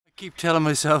Keep telling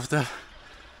myself that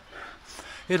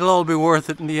it'll all be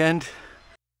worth it in the end.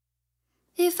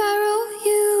 If I wrote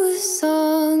you a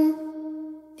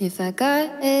song, if I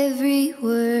got every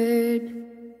word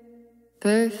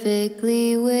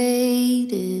perfectly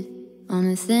weighted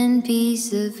on a thin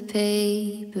piece of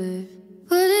paper,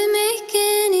 would it make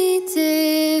any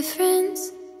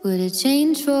difference? Would it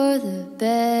change for the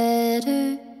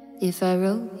better if I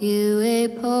wrote you a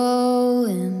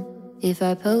poem, if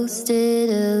I posted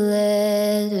a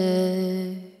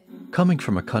letter? Coming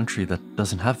from a country that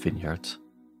doesn't have vineyards,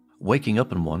 waking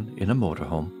up in one in a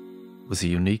motorhome was a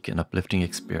unique and uplifting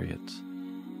experience.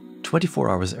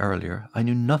 24 hours earlier, I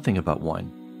knew nothing about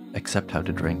wine except how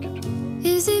to drink it.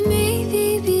 Is it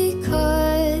maybe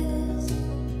because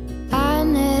I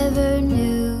never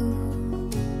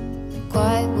knew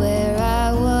quite where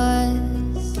I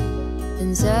was,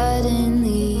 then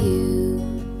suddenly you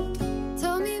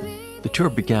told me, baby. The tour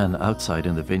began outside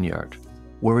in the vineyard,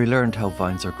 where we learned how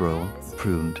vines are grown,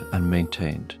 pruned and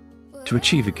maintained to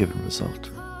achieve a given result.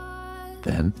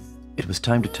 Then, it was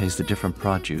time to taste the different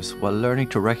produce while learning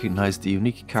to recognize the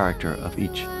unique character of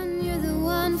each. You're the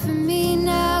one for me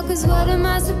now, 'cause what am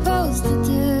I supposed to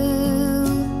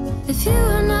do? If you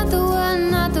are not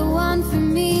the one for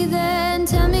me, then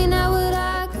tell me now what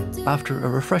I could do. After a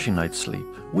refreshing night's sleep,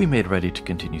 we made ready to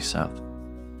continue south.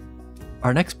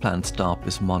 Our next planned stop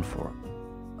is Montfort,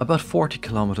 about 40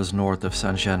 kilometers north of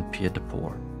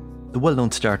Saint-Jean-Pied-de-Port, the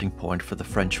well-known starting point for the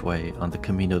French Way on the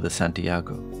Camino de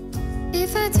Santiago.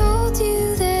 If I told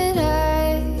you that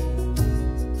I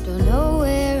don't know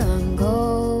where I'm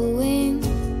going,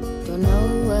 don't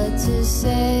know what to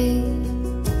say,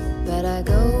 but I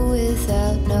go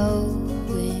without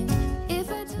knowing.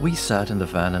 We sat in the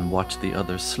van and watched the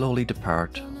others slowly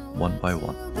depart one by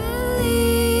one.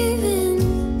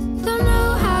 Don't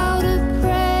know how to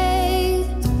pray,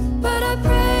 but I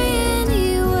pray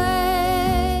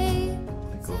anyway.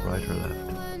 They go right or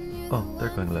left? Oh, they're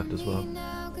going left as well.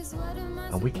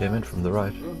 And we came in from the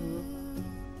right.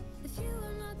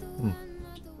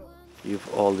 You've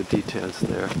all the details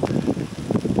there.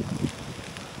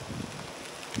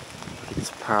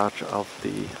 It's part of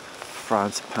the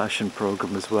France Passion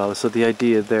program as well. So the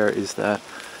idea there is that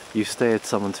you stay at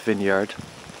someone's vineyard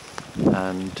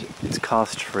and it's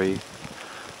cost free.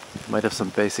 You might have some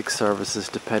basic services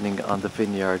depending on the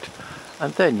vineyard.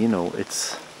 And then, you know,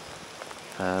 it's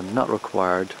not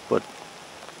required, but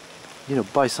you know,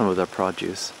 buy some of their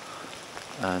produce,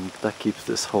 and that keeps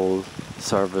this whole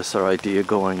service or idea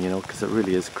going, you know, because it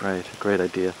really is great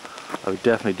idea. I would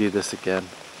definitely do this again.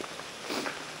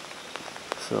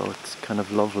 So it's kind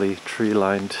of lovely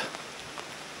tree-lined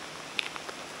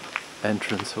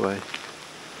entranceway.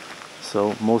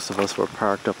 So most of us were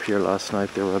parked up here last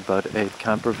night. There were about 8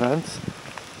 camper vans.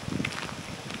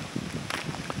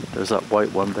 There's that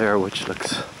white one there which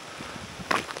looks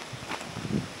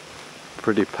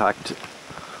pretty packed,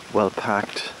 well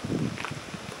packed.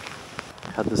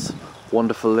 Had this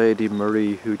wonderful lady,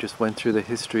 Marie, who just went through the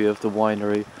history of the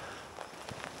winery.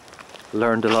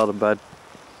 Learned a lot about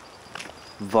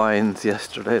vines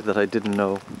yesterday that I didn't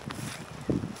know.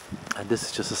 And this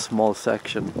is just a small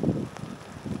section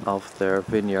of their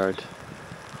vineyard.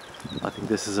 I think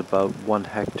this is about 1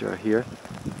 hectare here.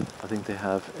 I think they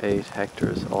have 8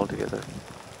 hectares altogether.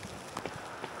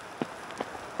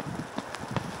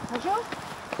 Bonjour.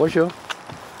 Bonjour.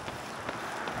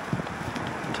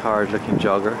 Tired looking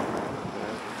jogger.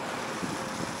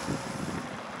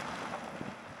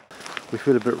 We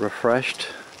feel a bit refreshed.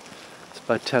 It's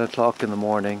about 10 o'clock in the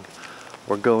morning.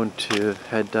 We're going to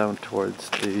head down towards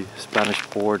the Spanish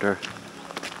border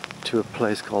to a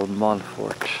place called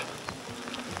Montfort.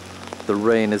 The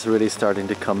rain is really starting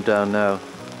to come down now.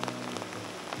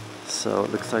 So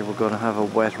it looks like we're going to have a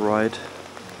wet ride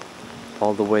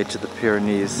all the way to the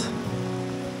Pyrenees.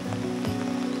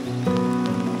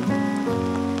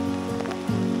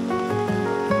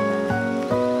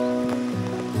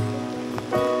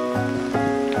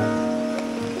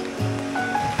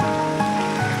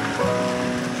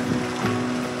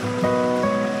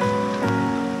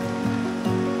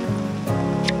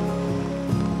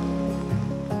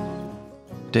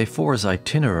 Day 4's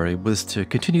itinerary was to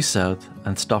continue south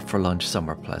and stop for lunch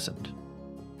somewhere pleasant.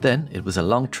 Then it was a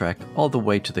long trek all the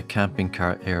way to the camping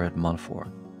car Aire at Montfort,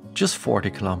 just 40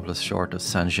 kilometers short of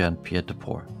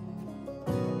Saint-Jean-Pied-de-Port.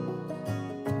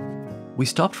 We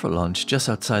stopped for lunch just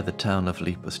outside the town of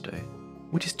Liposthey,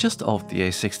 which is just off the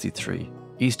A63,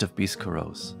 east of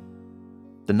Biscarrosse.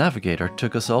 The navigator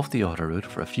took us off the autoroute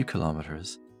for a few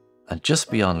kilometers, and just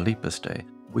beyond Liposthey,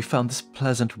 we found this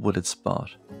pleasant wooded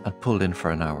spot and pulled in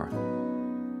for an hour.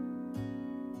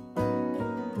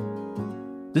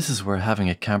 This is where having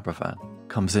a camper van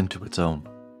comes into its own.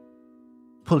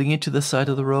 Pulling into the side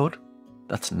of the road?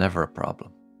 That's never a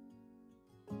problem.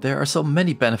 There are so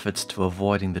many benefits to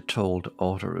avoiding the tolled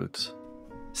autoroutes.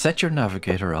 Set your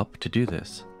navigator up to do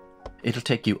this. It'll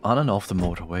take you on and off the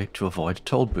motorway to avoid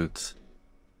toll booths.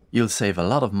 You'll save a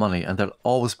lot of money and there'll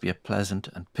always be a pleasant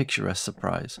and picturesque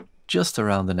surprise just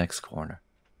around the next corner.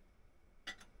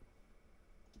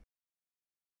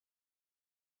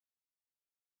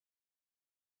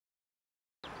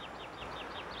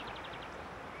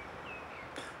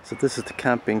 So this is the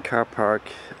camping car park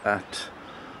at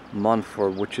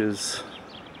Montfort, which is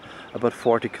about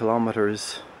 40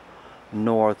 kilometers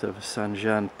north of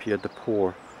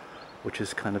Saint-Jean-Pied-de-Port, which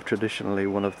is kind of traditionally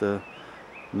one of the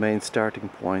main starting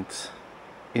points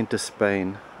into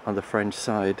Spain on the French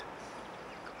side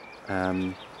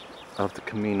of the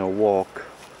Camino walk.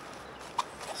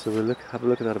 So we'll have a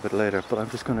look at that a bit later, but I'm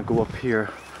just going to go up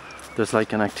here. There's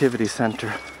like an activity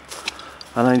center,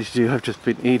 and I've just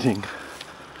been eating,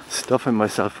 stuffing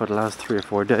myself for the last 3 or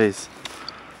 4 days,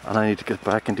 and I need to get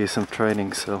back and do some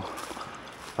training. So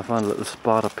I found a little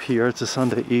spot up here. It's a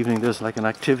Sunday evening. There's like an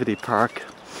activity park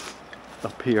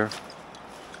up here.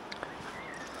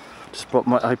 Just brought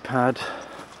my iPad.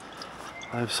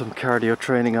 I have some cardio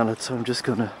training on it, so I'm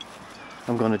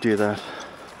gonna do that.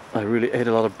 I really ate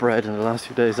a lot of bread in the last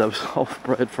few days. I was off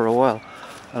bread for a while,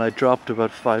 and I dropped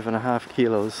about 5.5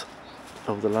 kilos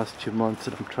over the last 2 months,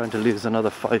 and I'm trying to lose another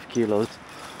 5 kilos.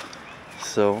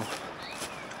 So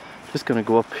just gonna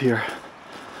go up here.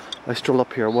 I strolled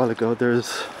up here a while ago.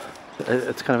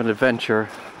 It's kind of an adventure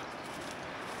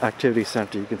activity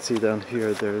center. You can see down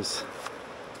here there's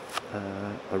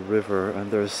a river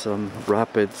and there's some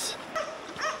rapids.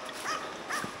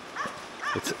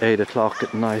 It's 8 o'clock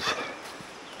at night,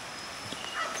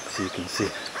 so you can see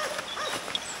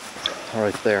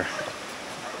right there.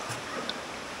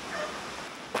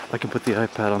 I can put the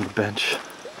iPad on the bench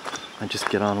and just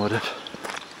get on with it.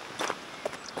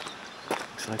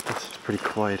 Looks like it's pretty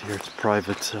quiet here. It's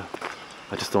private, so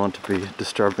I just don't want to be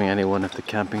disturbing anyone at the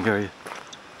camping area.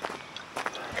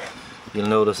 You'll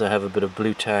notice I have a bit of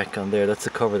blue tack on there. That's to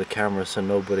cover the camera so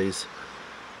nobody's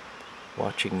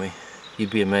watching me.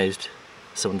 You'd be amazed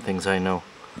some of the things I know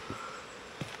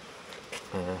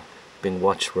being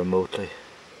watched remotely.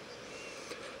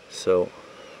 So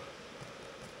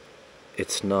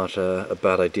it's not a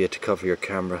bad idea to cover your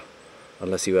camera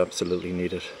unless you absolutely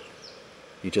need it.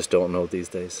 You just don't know these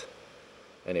days.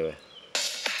 Anyway,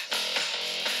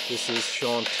 this is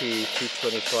Sean T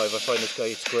 225. I find this guy,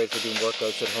 it's great for doing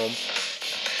workouts at home.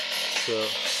 So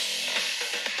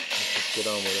let's just get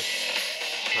on with it.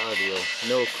 Cardio,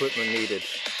 no equipment needed.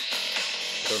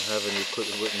 I don't have any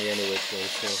equipment with me anyway today,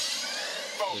 so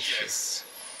focus.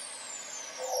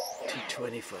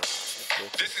 T25.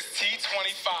 This is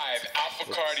T25 Alpha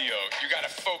Cardio. You gotta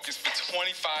focus for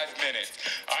 25 minutes.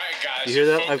 Alright guys, you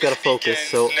hear that? I've got to focus,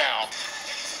 so now.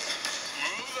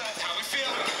 Move, that's how we feel.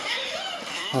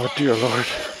 Oh dear Lord,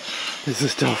 this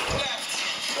is tough.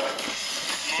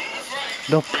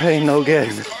 No pain, no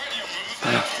gain.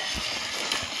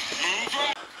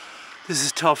 This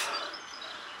is tough.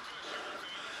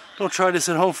 Don't try this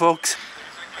at home, folks.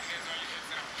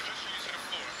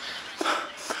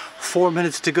 4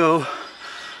 minutes to go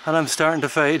and I'm starting to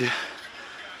fade.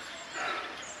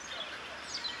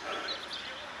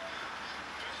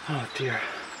 Oh dear.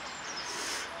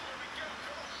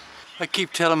 I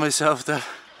keep telling myself that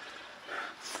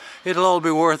it'll all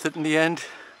be worth it in the end.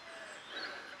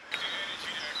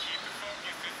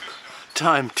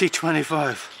 Time,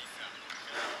 T25.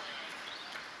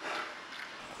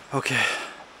 Okay.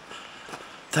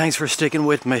 Thanks for sticking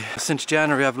with me. Since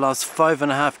January I've lost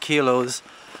 5.5 kilos.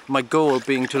 My goal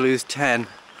being to lose 10.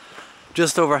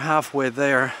 Just over halfway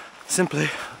there. Simply,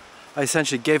 I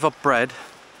essentially gave up bread,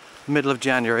 middle of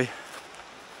January.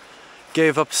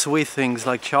 Gave up sweet things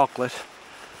like chocolate.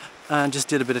 And just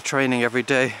did a bit of training every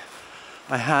day.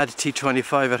 I had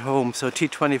T25 at home, so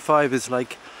T25 is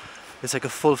like, it's like a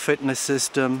full fitness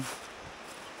system.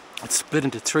 It's split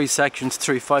into 3 sections,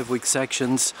 3 5-week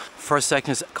sections. First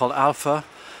section is called Alpha.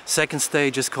 Second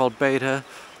stage is called Beta.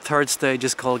 Third stage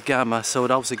is called Gamma. So it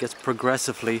obviously gets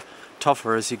progressively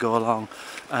tougher as you go along.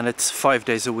 And it's 5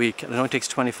 days a week. And it only takes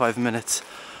 25 minutes.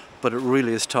 But it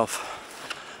really is tough.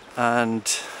 And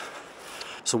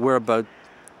so we're about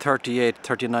 38,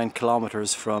 39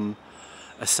 kilometers from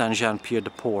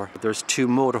Saint-Jean-Pied-de-Port. There's 2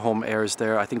 motorhome Aires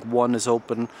there. I think one is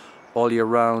open all year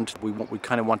round. We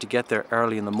kind of want to get there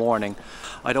early in the morning.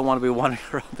 I don't want to be wandering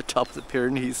around the top of the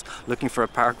Pyrenees looking for a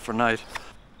park for night.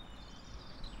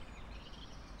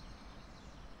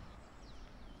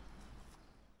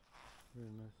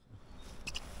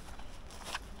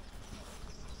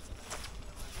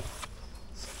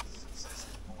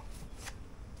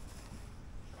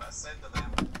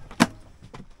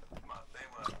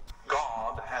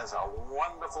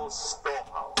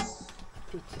 storehouse.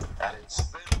 And it's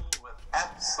filled with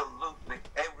absolutely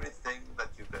everything that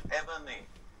you could ever need.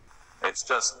 It's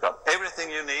just got everything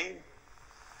you need,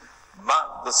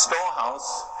 but the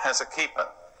storehouse has a keeper.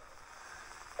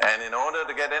 And in order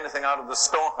to get anything out of the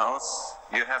storehouse,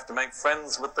 you have to make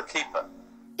friends with the keeper.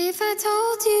 If I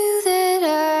told you that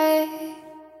I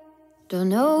don't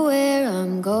know where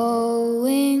I'm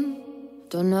going,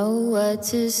 don't know what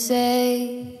to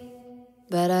say,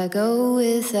 but I go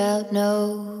without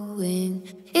knowing.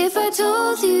 If I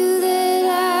told you that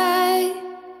I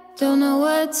don't know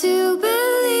what to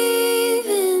believe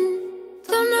in,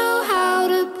 don't know how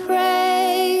to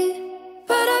pray,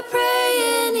 but I pray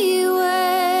anyway.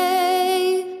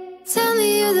 Tell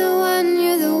me you're the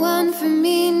one for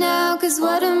me now, 'cause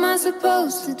what am I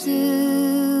supposed to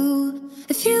do?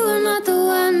 If you are not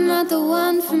the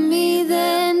one for me,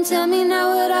 then tell me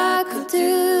now what I could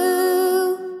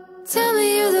do. Tell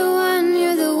me you're the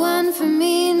one for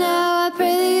me now. I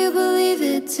pray that you believe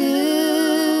it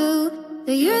too,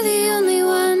 that you're the only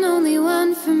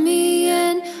one for me,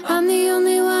 and I'm the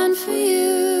only one for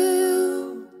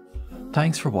you.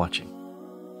 Thanks for watching.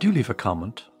 Do leave a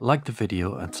comment, like the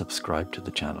video and subscribe to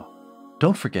the channel.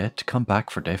 Don't forget to come back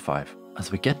for day 5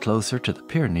 as we get closer to the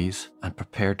Pyrenees and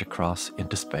prepare to cross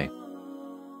into Spain.